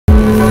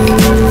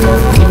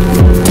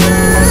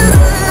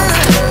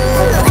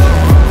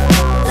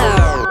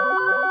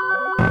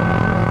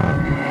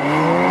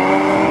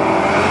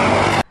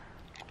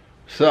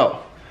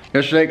So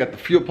yesterday got the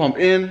fuel pump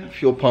in.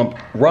 Fuel pump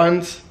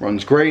runs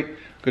great,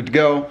 good to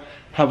go.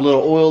 Have a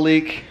little oil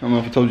leak. I don't know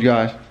if I told you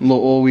guys, a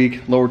little oil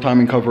leak, lower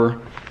timing cover.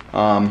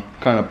 Kind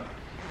of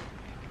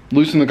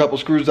loosened a couple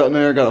screws out in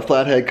there. Got a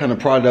flathead kind of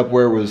prodded up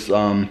where it was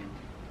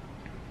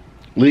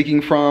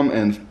leaking from,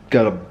 and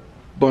got a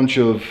bunch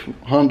of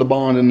Honda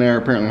Bond in there.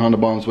 Apparently Honda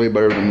Bond is way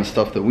better than the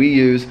stuff that we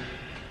use.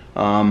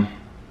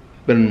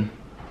 Been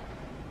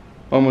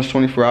almost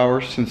 24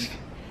 hours since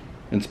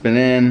it's been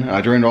in. I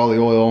drained all the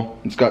oil.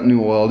 It's got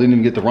new oil. Didn't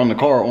even get to run the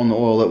car on the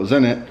oil that was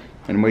in it,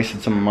 and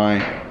wasted some of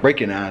my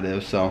braking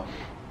additives. So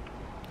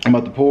I'm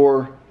about to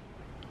pour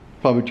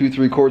probably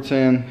 2-3 quarts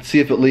in, see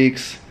if it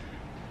leaks.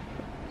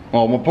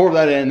 Well, we'll pour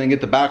that in and then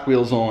get the back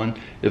wheels on.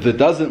 If it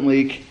doesn't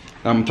leak,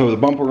 I'm gonna throw the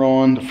bumper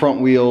on, the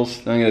front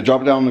wheels, then I'm gonna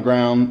drop it down on the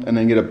ground and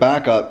then get it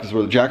back up, because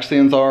where the jack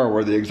stands are, or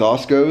where the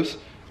exhaust goes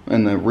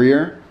in the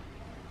rear.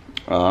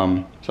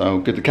 So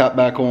get the cap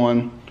back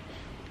on,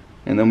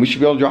 and then we should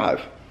be able to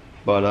drive.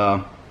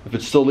 But if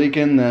it's still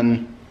leaking,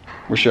 then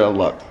we're shit out of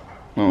luck.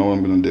 I don't know what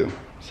I'm gonna do.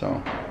 So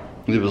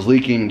it was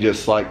leaking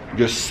just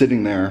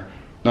sitting there,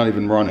 not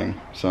even running.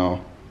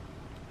 So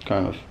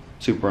kind of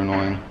super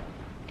annoying.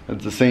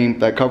 It's the same,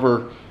 that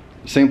cover,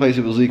 same place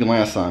it was leaking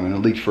last time, and it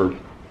leaked for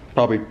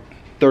probably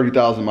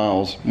 30,000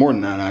 miles, more than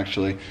that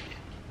actually,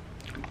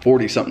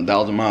 40 something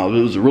thousand miles.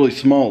 It was a really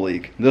small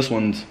leak. This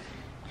one's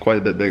quite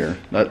a bit bigger.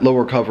 That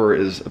lower cover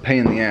is a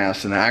pain in the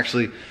ass, and to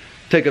actually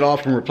take it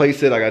off and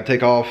replace it, I gotta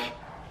take off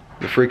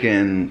the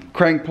freaking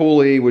crank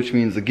pulley, which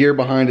means the gear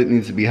behind it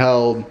needs to be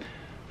held.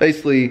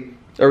 Basically,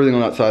 everything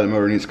on that side of the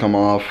motor needs to come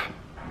off,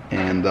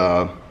 and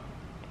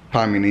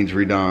timing needs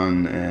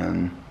redone,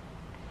 and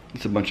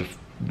it's a bunch of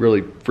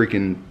really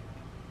freaking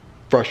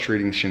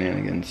frustrating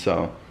shenanigans.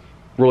 So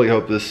really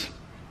hope this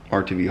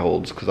RTV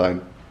holds, because I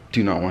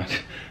do not want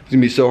it. It's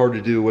gonna be so hard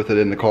to do with it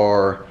in the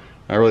car.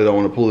 I really don't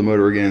want to pull the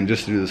motor again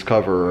just to do this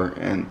cover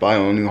and buy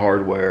all new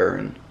hardware,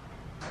 and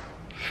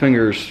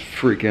fingers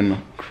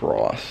freaking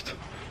crossed.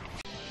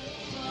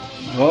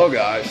 Well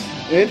guys,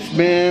 it's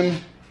been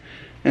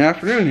an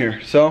afternoon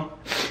here. So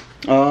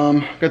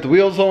got the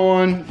wheels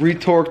on,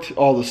 retorqued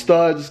all the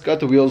studs, got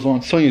the wheels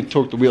on, so you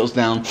torque the wheels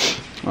down.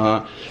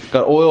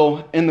 Got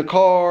oil in the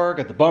car,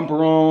 got the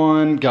bumper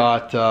on,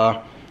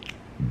 got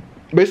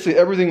basically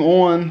everything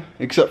on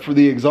except for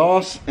the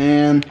exhaust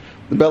and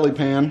the belly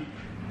pan,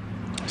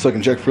 so I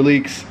can check for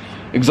leaks.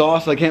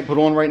 Exhaust I can't put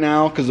on right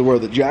now because of where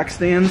the jack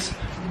stands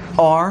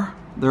are.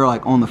 They're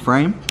like on the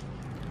frame,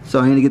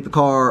 so I need to get the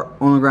car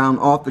on the ground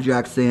off the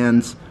jack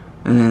stands,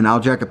 and then I'll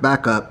jack it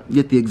back up,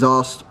 get the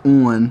exhaust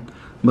on.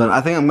 But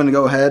I think I'm gonna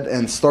go ahead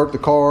and start the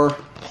car,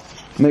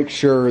 make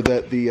sure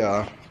that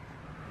the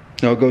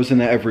it goes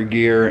into every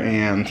gear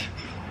and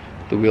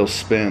the wheels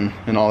spin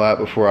and all that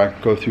before I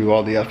go through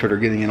all the effort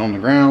of getting it on the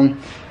ground.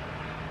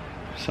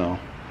 So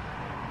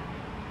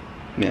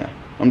yeah,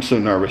 I'm so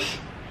nervous.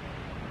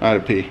 I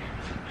had to pee,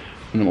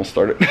 and then we'll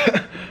start it.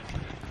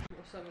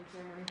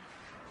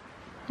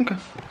 Okay,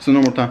 so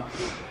no more time.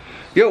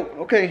 Yo,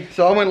 okay,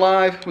 so I went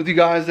live with you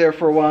guys there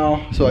for a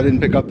while, so I didn't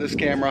pick up this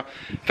camera.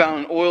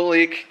 Found an oil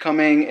leak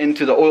coming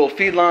into the oil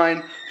feed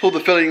line, pulled the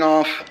fitting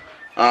off,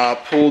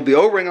 pulled the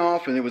O-ring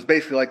off, and it was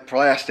basically like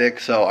plastic,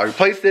 so I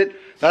replaced it.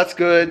 That's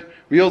good.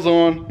 Wheels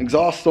on,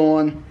 exhaust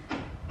on,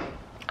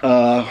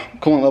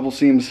 coolant level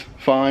seems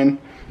fine.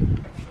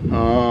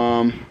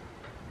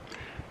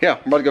 Yeah,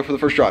 I'm about to go for the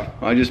first drive.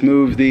 I just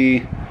moved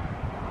the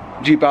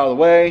Jeep out of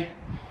the way.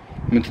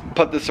 I'm going to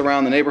put this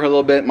around the neighborhood a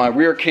little bit. My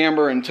rear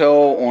camber and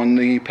toe on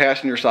the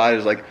passenger side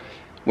is like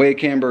way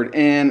cambered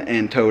in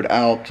and towed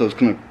out, so it's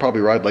going to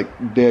probably ride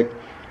like dick.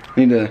 I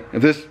need to,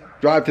 if this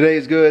drive today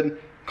is good,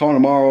 call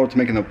tomorrow to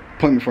make an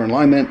appointment for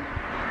alignment.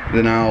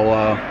 Then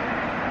I'll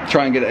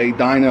try and get a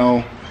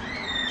dyno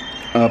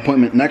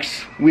appointment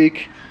next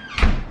week.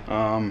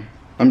 I'm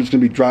just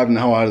going to be driving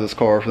the hell out of this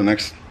car for the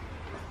next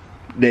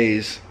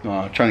days,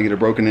 trying to get it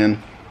broken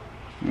in,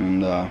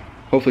 and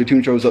hopefully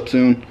tune shows up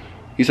soon.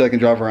 He said I can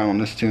drive around on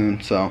this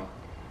tune, so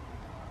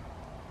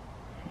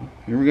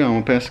here we go.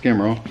 I'm gonna pass the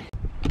camera on.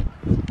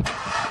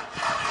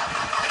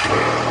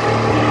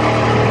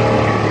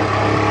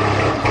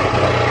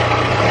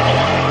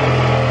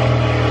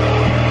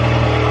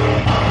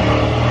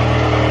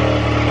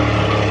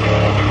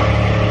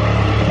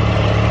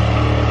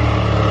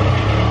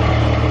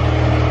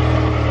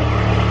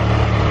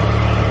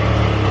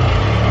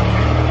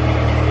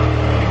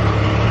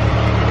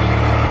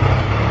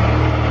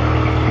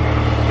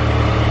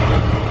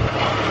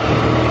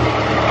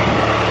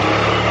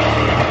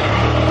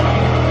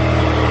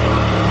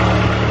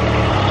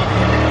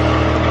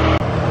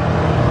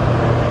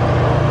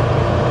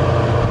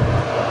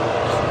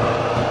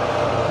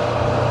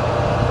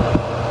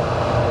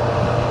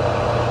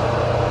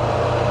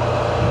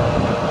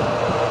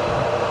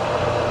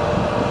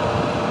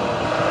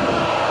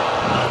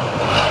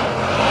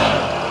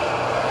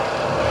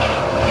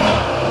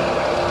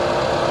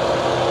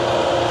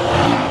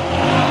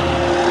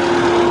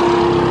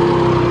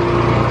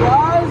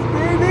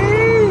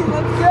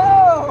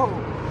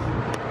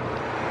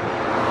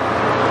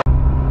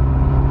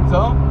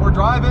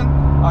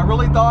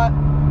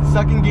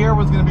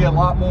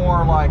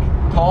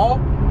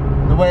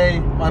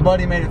 My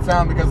buddy made it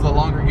sound because of the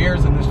longer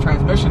gears in this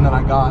transmission that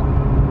I got.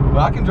 But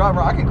I can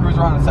cruise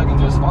around in second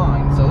just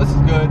fine. So this is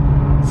good.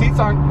 Seats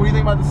aren't, what do you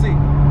think about the seat?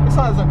 It's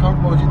not as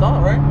uncomfortable as you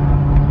thought, right?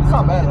 It's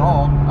not bad at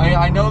all. I mean,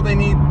 I know it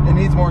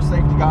needs more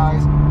safety,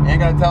 guys. You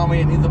ain't gonna tell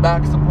me it needs a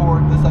back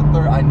support, this, that,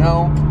 third. I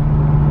know.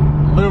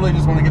 Literally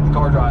just want to get the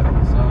car driving,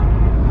 so.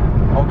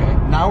 Okay,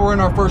 now we're in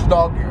our first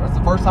dog gear. That's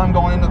the first time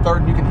going into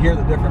third, and you can hear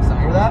the difference. Now,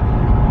 hear that?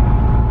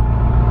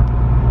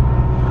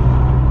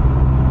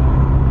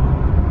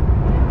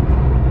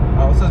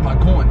 Oh, it says my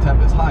coolant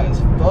temp is high as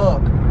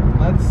fuck.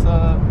 Let's,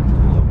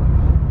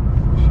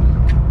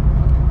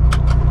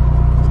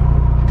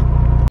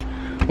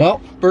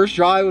 well, first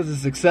dry was a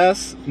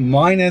success,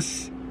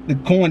 minus the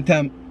coolant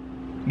temp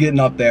getting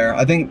up there.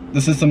 I think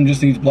the system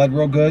just needs bled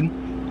real good.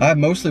 I have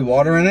mostly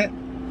water in it,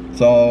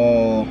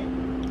 so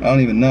I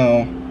don't even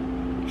know.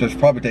 Just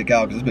probably take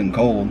out because it's been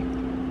cold.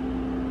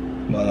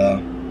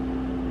 But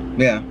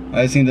yeah,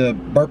 I just need to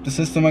burp the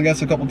system, I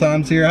guess, a couple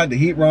times here. I had the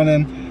heat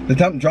running. The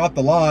temp dropped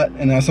a lot,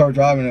 and then I started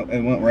driving it,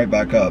 it went right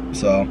back up.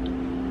 So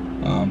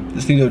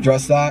just need to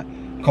address that.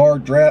 Car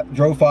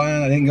drove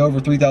fine. I didn't go over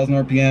 3,000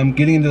 RPM.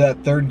 Getting into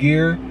that third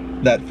gear,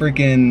 that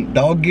freaking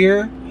dog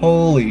gear,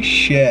 holy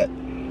shit.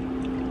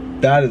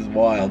 That is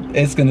wild.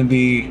 It's gonna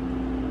be,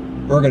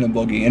 we're gonna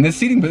boogie. And this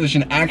seating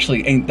position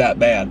actually ain't that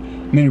bad. I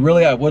mean,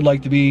 really, I would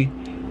like to be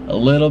a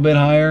little bit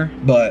higher,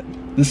 but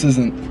this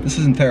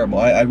isn't terrible.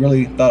 I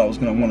really thought I was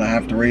gonna want to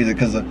have to raise it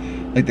because of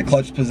like the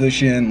clutch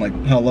position, like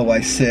how low I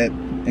sit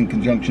in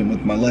conjunction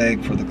with my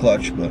leg for the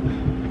clutch, but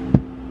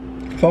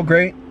felt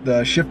great.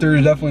 The shifter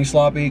is definitely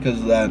sloppy because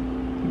of that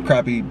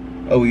crappy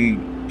OE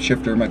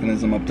shifter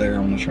mechanism up there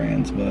on the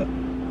trans, but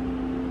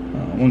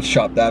once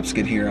chopped apps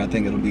get here, I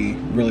think it'll be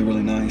really,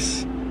 really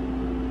nice.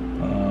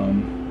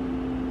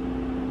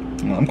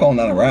 I'm calling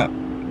that a wrap.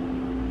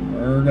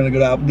 We're gonna go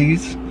to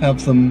Applebee's,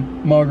 have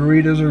some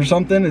margaritas or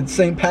something. It's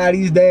St.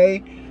 Patty's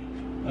Day.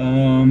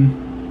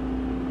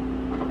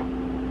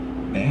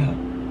 Yeah,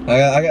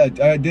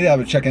 I did have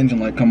a check engine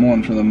light come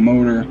on for the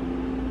motor,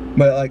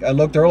 but like I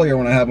looked earlier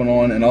when I had one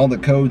on, and all the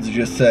codes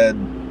just said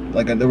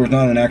like there was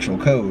not an actual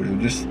code. It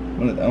was just, I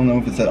don't know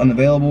if it said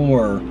unavailable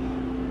or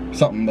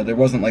something, but there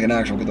wasn't like an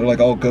actual. They're like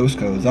all ghost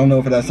codes. I don't know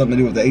if it has something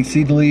to do with the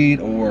AC delete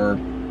or.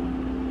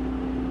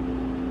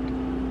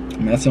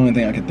 I mean, that's the only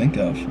thing I could think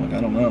of. Like,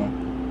 I don't know.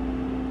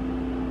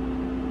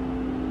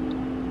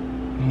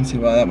 I don't see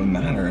why that would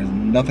matter. It has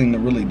nothing to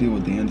really do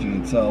with the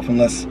engine itself,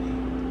 unless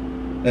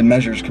it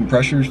measures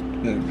compressors,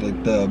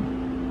 like the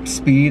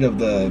speed of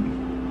the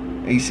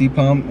AC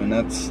pump, and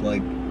that's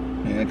like,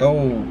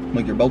 oh,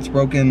 like your belt's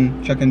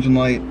broken, check engine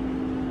light,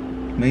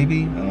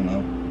 maybe? I don't know.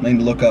 I need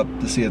to look up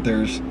to see if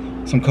there's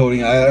some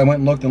coding. I went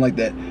and looked in like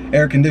the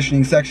air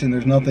conditioning section.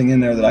 There's nothing in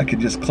there that I could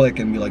just click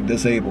and be like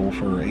disable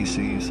for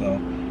AC, so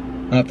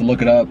I'll have to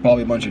look it up.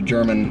 Probably a bunch of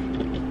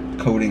German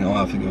coding I'll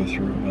have to go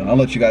through, but I'll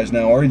let you guys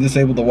know. I already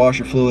disabled the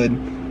washer fluid.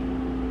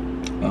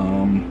 Yeah,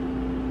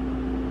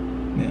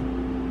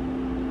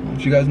 I'll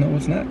let you guys know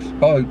what's next.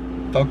 Probably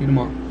talk to you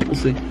tomorrow. We'll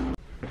see.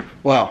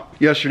 Wow,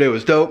 yesterday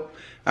was dope.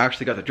 I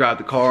actually got to drive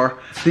the car.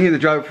 Didn't get to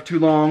drive it for too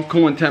long.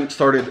 Coolant temp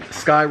started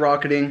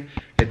skyrocketing.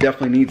 It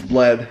definitely needs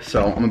bled,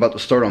 so I'm about to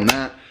start on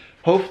that.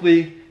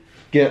 Hopefully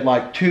get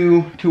like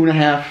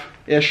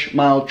 2.5-ish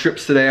mile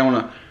trips today. I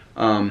want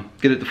to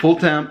get it to full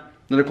temp,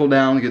 let it cool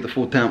down, get the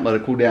full temp, let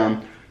it cool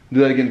down. Do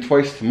that again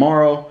twice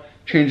tomorrow,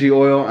 change the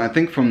oil, and I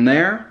think from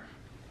there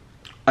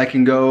I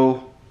can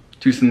go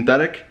to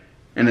synthetic,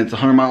 and it's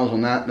 100 miles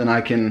on that. Then I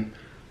can,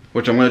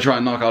 which I'm going to try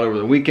and knock out over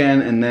the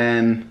weekend, and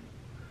then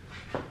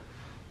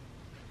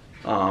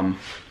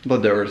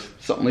but there was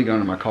something leaking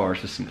under my car.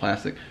 It's just some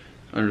plastic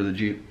under the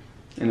Jeep,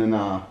 and then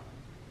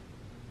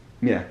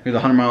yeah, here's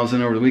 100 miles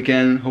in over the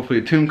weekend. Hopefully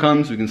a tune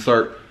comes, we can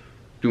start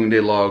doing day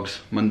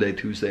logs Monday,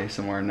 Tuesday,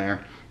 somewhere in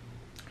there.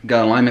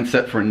 Got alignment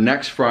set for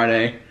next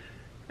Friday,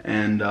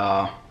 and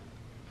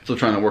still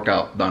trying to work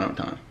out dyno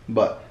time.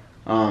 But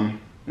in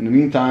the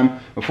meantime,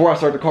 before I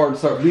start the car to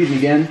start bleeding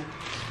again,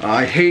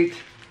 I hate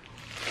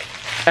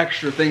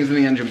extra things in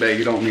the engine bay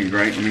you don't need,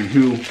 right? I mean,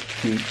 who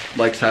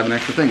likes having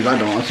extra things? I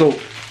don't. So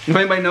if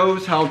anybody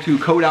knows how to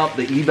code out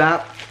the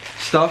EVAP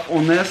stuff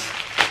on this,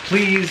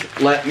 please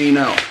let me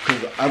know,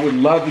 because I would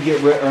love to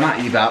get rid, or not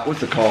EVAP,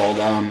 what's it called?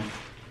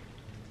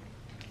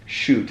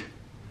 Shoot.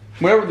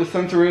 Whatever the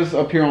sensor is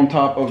up here on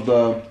top of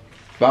the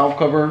valve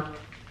cover.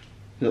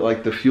 Is it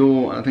like the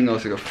fuel? I think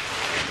that's like a,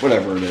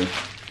 whatever it is.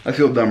 I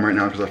feel dumb right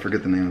now because I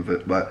forget the name of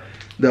it. But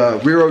the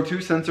rear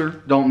O2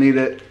 sensor, don't need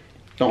it.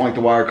 Don't like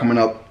the wire coming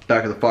up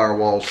back of the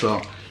firewall.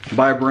 So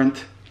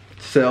Vibrant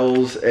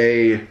sells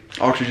a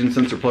oxygen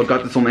sensor plug.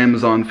 Got this on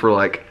Amazon for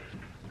like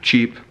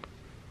cheap.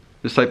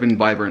 Just type in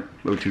Vibrant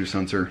O2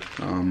 sensor.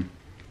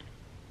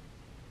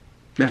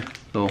 Yeah,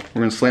 so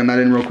we're gonna slam that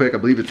in real quick. I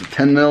believe it's a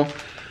 10 mil.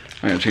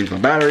 I gotta change my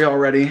battery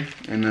already.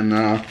 And then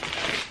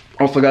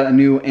also got a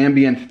new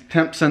ambient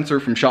temp sensor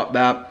from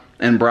ShopBap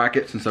and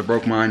bracket, since I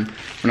broke mine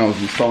when I was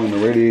installing the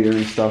radiator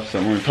and stuff. So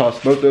I'm gonna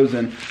toss both those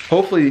in.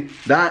 Hopefully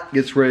that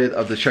gets rid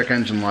of the check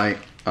engine light.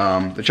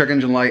 The check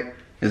engine light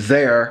is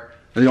there.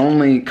 the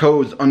only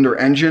codes under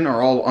engine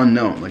are all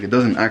unknown. Like, it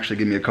doesn't actually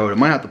give me a code. I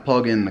might have to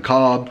plug in the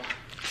cob,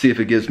 see if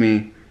it gives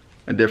me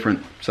a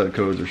different set of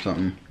codes or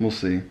something. We'll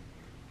see.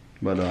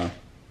 But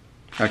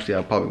actually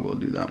I probably will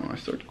do that when I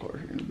start the car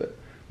here in a bit.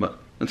 But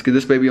let's get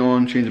this baby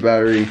on, change the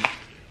battery,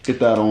 get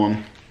that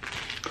on,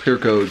 clear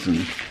codes, and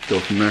go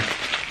from there.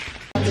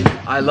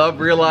 I love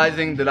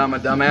realizing that I'm a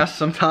dumbass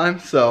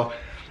sometimes. So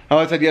how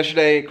I said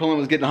yesterday, coolant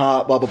was getting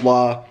hot, blah, blah,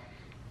 blah.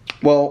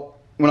 Well,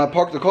 when I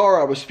parked the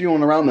car, I was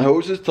feeling around the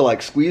hoses to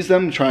like squeeze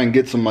them, to try and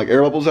get some like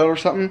air bubbles out or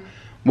something.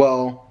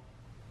 Well,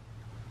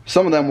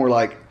 some of them were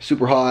like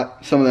super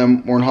hot, some of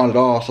them weren't hot at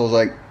all. So I was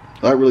like,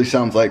 that really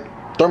sounds like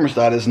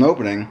thermostat isn't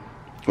opening,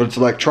 but it's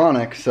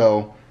electronic,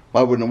 so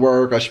why wouldn't it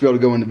work? I should be able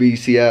to go into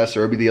VCS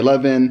or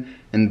BD11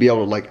 and be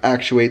able to like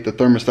actuate the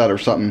thermostat or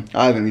something.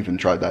 I haven't even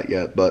tried that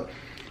yet, but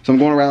so I'm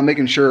going around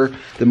making sure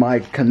that my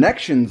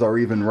connections are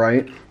even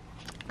right.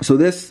 So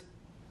this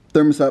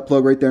thermostat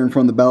plug right there in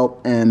front of the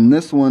belt, and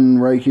this one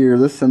right here,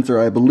 this sensor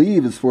I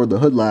believe is for the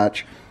hood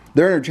latch.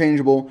 They're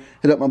interchangeable.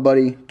 Hit up my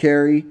buddy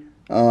Carrie.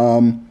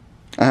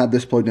 I had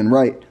this plugged in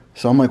right.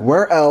 So I'm like,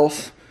 where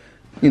else,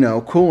 you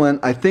know,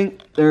 coolant? I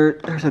think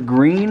there's a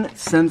green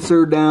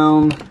sensor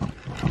down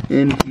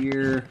in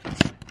here.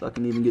 If I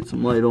can even get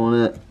some light on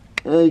it.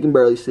 You can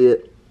barely see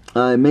it.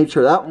 I made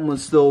sure that one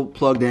was still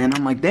plugged in.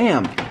 I'm like,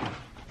 damn,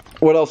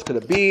 what else could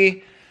it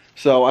be?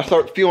 So I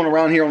start feeling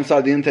around here on the side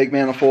of the intake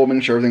manifold,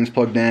 making sure everything's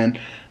plugged in.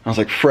 I was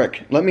like,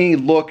 frick, let me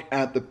look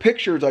at the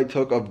pictures I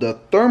took of the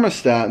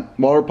thermostat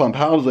water pump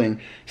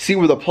housing, see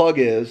where the plug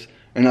is,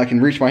 and I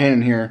can reach my hand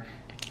in here,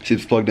 see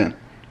if it's plugged in.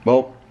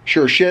 Well,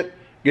 sure as shit,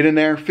 get in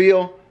there,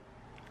 feel,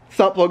 it's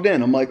not plugged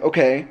in. I'm like,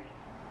 okay,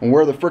 well,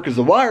 where the frick is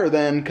the wire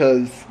then?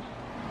 Because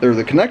there's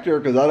a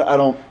connector, because I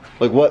don't,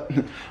 like, what,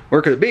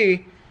 where could it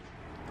be?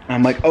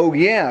 I'm like, oh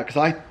yeah, because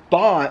I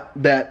thought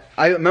that,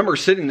 I remember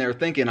sitting there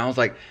thinking, I was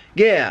like,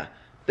 yeah,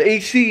 the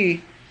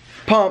AC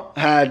pump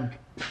had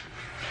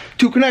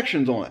 2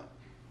 connections on it.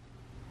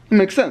 It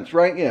makes sense,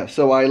 right? Yeah,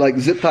 so I like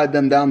zip tied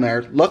them down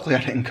there. Luckily I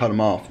didn't cut them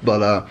off,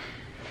 but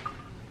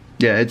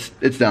yeah,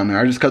 it's down there.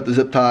 I just cut the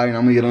zip tie and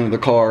I'm gonna get under the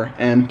car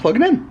and plug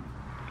it in.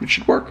 It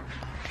should work.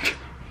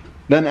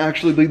 Then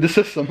actually bleed the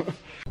system.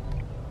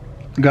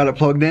 Got it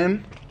plugged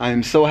in. I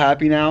am so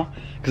happy now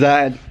because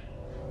I had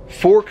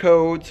 4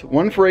 codes,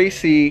 one for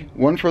AC,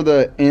 one for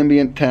the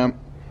ambient temp,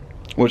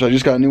 which I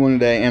just got a new one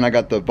today, and I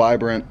got the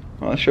vibrant.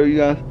 I'll show you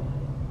guys.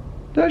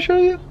 Did I show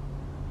you?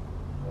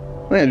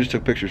 I think I just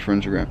took pictures for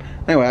Instagram.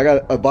 Anyway, I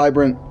got a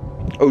vibrant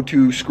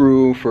O2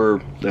 screw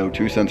for the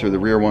O2 sensor, the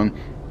rear one.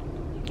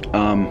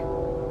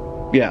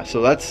 Yeah,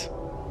 so it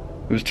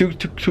was two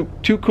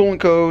coolant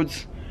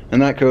codes,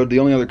 and that code, the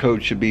only other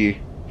code should be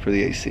for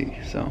the AC,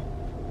 so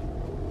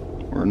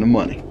we're in the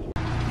money.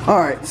 All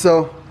right,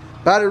 so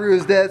battery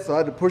was dead, so I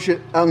had to push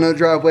it out in the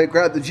driveway,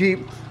 grabbed the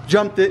Jeep,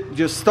 jumped it,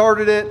 just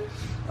started it.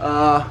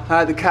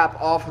 Had the cap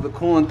off of the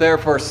coolant there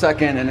for a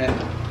second, and it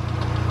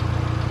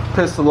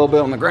pissed a little bit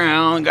on the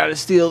ground. Got to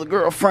steal the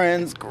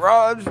girlfriend's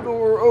garage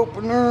door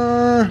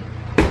opener.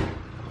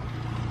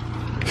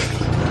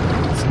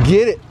 Let's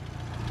get it.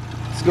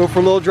 Let's go for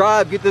a little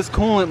drive, get this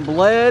coolant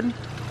bled.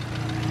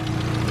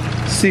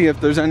 See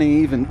if there's any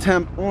even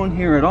temp on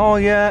here at all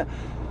yet.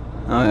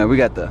 Oh yeah, we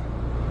got the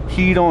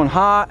heat on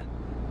hot.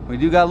 We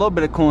do got a little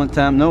bit of coolant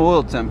temp, no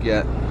oil temp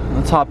yet.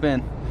 Let's hop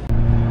in.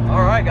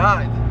 All right,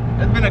 guys.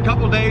 It's been a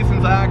couple days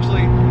since I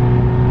actually,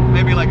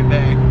 maybe like a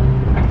day,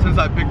 since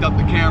I picked up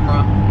the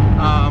camera.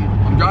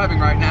 I'm driving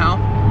right now,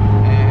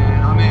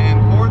 and I'm in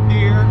 4th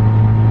gear.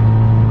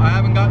 I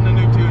haven't gotten a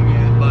new tune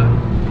yet, but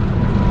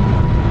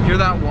hear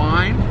that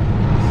whine?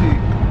 Let's see,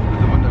 put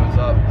the windows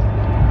up.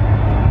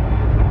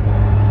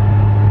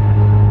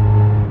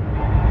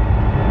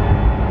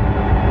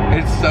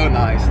 It's so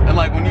nice. And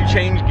like when you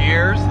change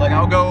gears, like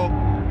I'll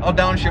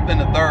downshift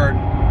into 3rd,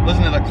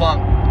 listen to the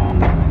clunk.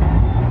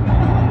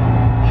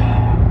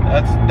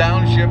 That's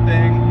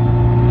downshifting,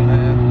 and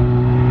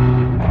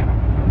then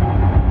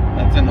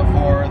that's in the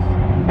 4th,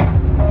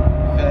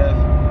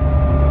 5th.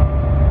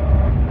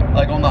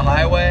 Like on the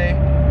highway,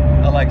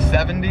 at like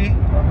 70,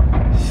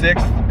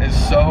 6th is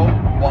so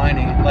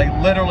whiny. Like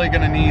literally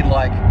gonna need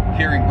like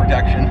hearing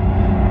protection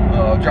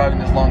driving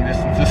this long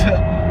distances.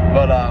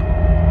 But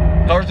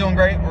car's doing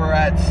great. We're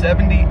at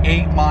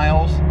 78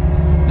 miles.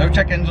 No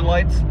check engine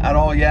lights at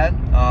all yet.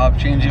 I've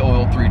changed the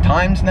oil 3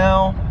 times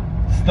now.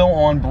 Still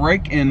on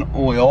break-in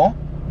oil.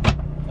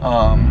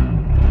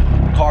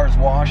 Car's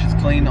wash is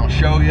clean, I'll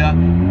show you.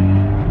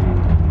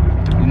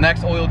 The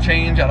next oil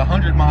change at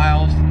 100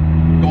 miles,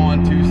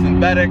 going to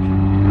synthetic.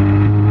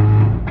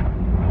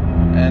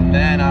 And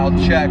then I'll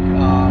check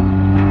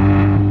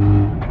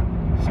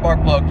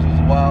spark plugs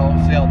as well,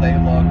 see how they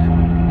look.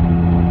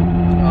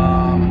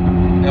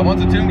 Yeah,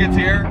 once the tune gets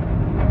here,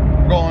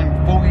 we're going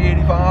full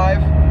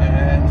E85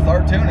 and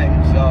start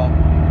tuning. So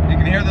you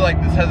can hear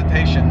this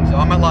hesitation. So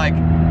I'm at like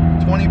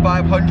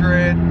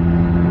 2,500,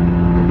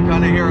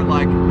 kind of hear it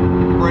like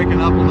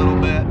breaking up a little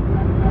bit.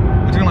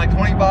 Between like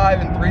 25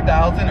 and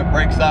 3,000 it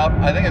breaks up.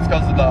 I think it's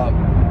because of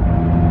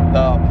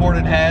the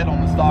ported head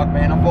on the stock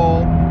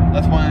manifold.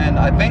 that's when,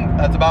 I think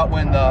that's about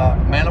when the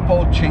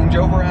manifold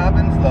changeover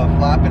happens, the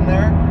flap in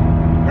there.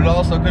 But it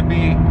also could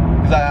be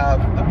because I have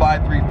the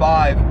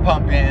 535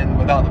 pump in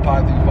without the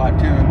 535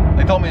 tune.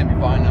 They told me it'd be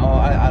fine now,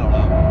 I don't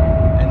know.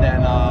 And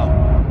then,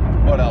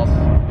 what else?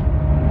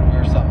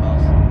 There's something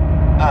else.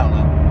 I don't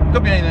know.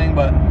 Could be anything,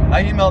 but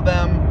I emailed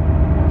them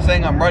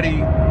saying I'm ready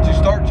to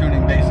start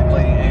tuning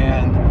basically,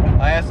 and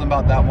I asked them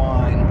about that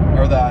line,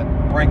 or that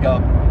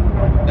breakup.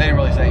 They didn't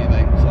really say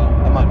anything, so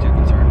I'm not too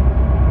concerned.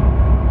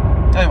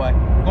 Anyway,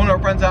 going to our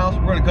friend's house,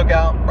 we're gonna cook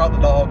out, brought the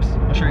dogs.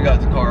 I'll show you guys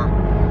the car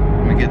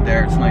when we get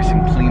there. It's nice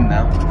and clean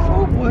now.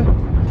 Oh boy,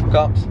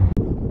 cops.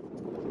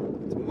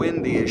 It's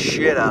windy as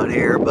shit out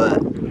here,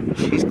 but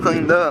she's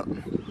cleaned up.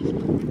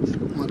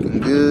 Looking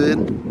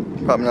good.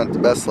 Probably not the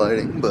best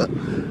lighting, but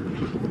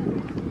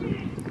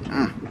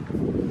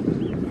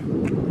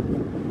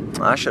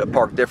I should have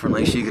parked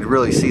differently so you could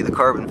really see the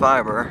carbon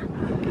fiber.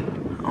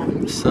 Oh,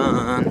 the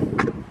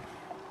sun.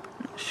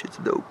 Shit's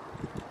dope.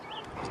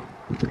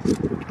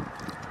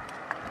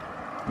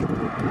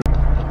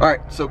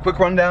 Alright, so quick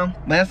rundown.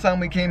 Last time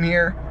we came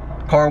here,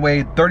 car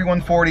weighed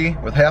 3140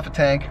 with half a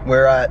tank.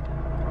 We're at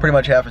pretty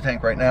much half a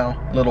tank right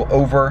now, a little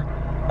over.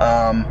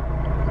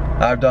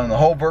 I've done the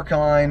whole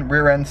Verkline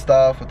rear end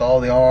stuff with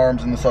all the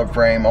arms and the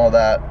subframe, all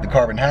that, the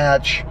carbon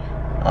hatch.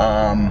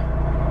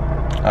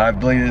 I've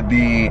bleeded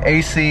the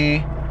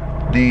AC,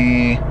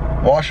 the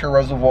washer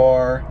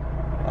reservoir,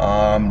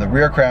 the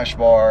rear crash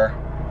bar,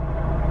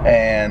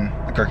 and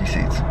the Kirky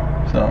seats.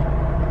 So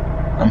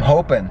I'm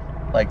hoping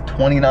like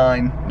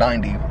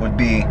 $29.90 would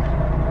be,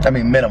 I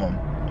mean, minimum.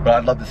 But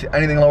I'd love to see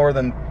anything lower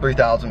than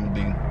 3,000 would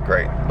be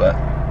great. But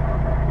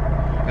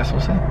I guess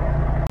we'll see.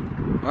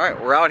 All right,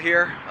 we're out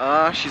here.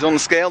 She's on the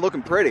scale,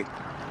 looking pretty.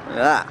 Look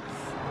at that,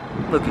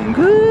 looking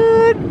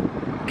good.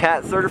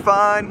 Cat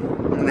certified.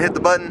 I'm gonna hit the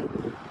button.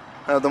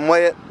 Have them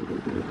weigh it.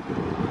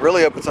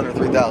 Really hope it's under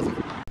 3,000.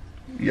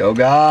 Yo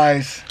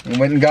guys, we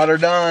went and got her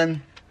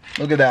done.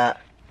 Look at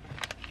that.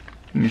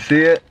 Can you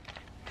see it?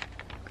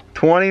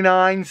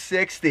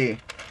 2960.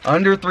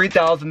 Under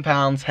 3,000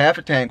 pounds, half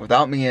a tank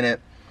without me in it.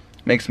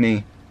 Makes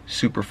me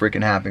super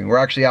freaking happy. We're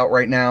actually out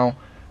right now.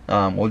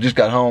 We just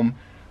got home.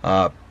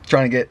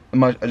 Trying to get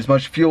as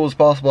much fuel as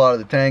possible out of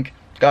the tank.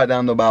 Got it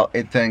down to about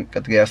 8th tank.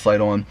 Got the gas light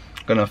on.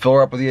 Gonna fill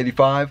her up with the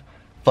 85.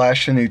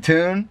 Flash a new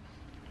tune.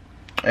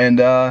 And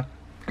go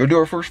do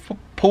our first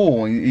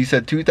pull. He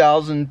said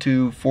 2,000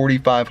 to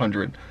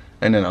 4,500,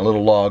 and then a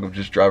little log of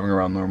just driving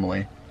around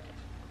normally.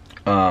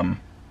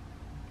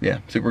 Yeah,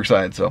 super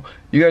excited. So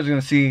you guys are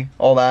gonna see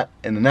all that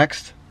in the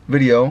next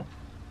video.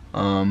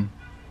 So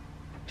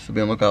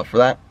be on the lookout for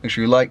that. Make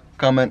sure you like,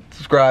 comment,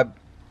 subscribe,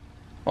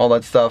 all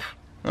that stuff.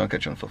 I'll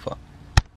catch you on the flip-flop.